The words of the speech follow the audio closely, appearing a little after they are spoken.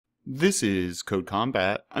This is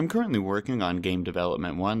CodeCombat. I'm currently working on Game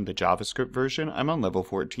Development 1, the JavaScript version. I'm on level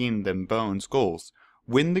 14, then Bones goals.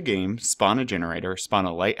 Win the game, spawn a generator, spawn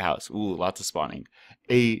a lighthouse. Ooh, lots of spawning.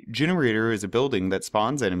 A generator is a building that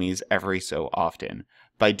spawns enemies every so often.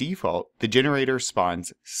 By default, the generator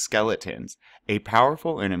spawns skeletons, a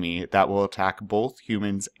powerful enemy that will attack both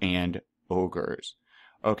humans and ogres.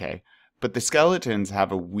 Okay, but the skeletons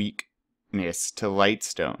have a weakness to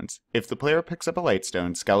lightstones. If the player picks up a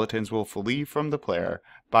lightstone, skeletons will flee from the player,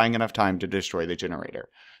 buying enough time to destroy the generator.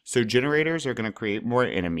 So generators are going to create more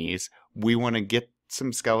enemies. We want to get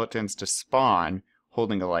some skeletons to spawn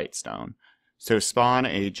holding a lightstone. So spawn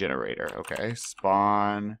a generator, okay?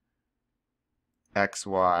 Spawn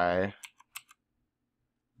XY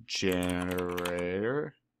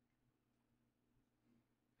generator.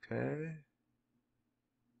 Okay.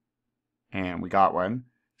 And we got one.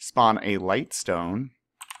 Spawn a lightstone.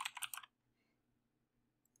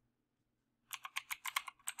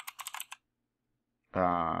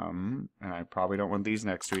 And I probably don't want these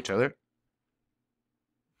next to each other.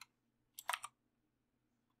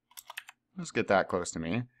 Let's get that close to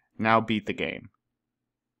me. Now beat the game.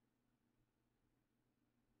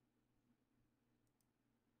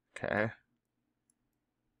 Okay.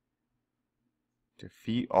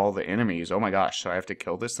 Defeat all the enemies. Oh my gosh, so I have to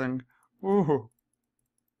kill this thing? Ooh.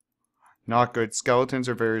 Not good. Skeletons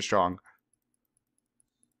are very strong.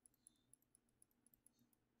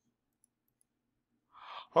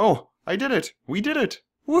 Oh, I did it! We did it!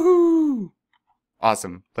 Woohoo!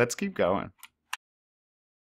 Awesome. Let's keep going.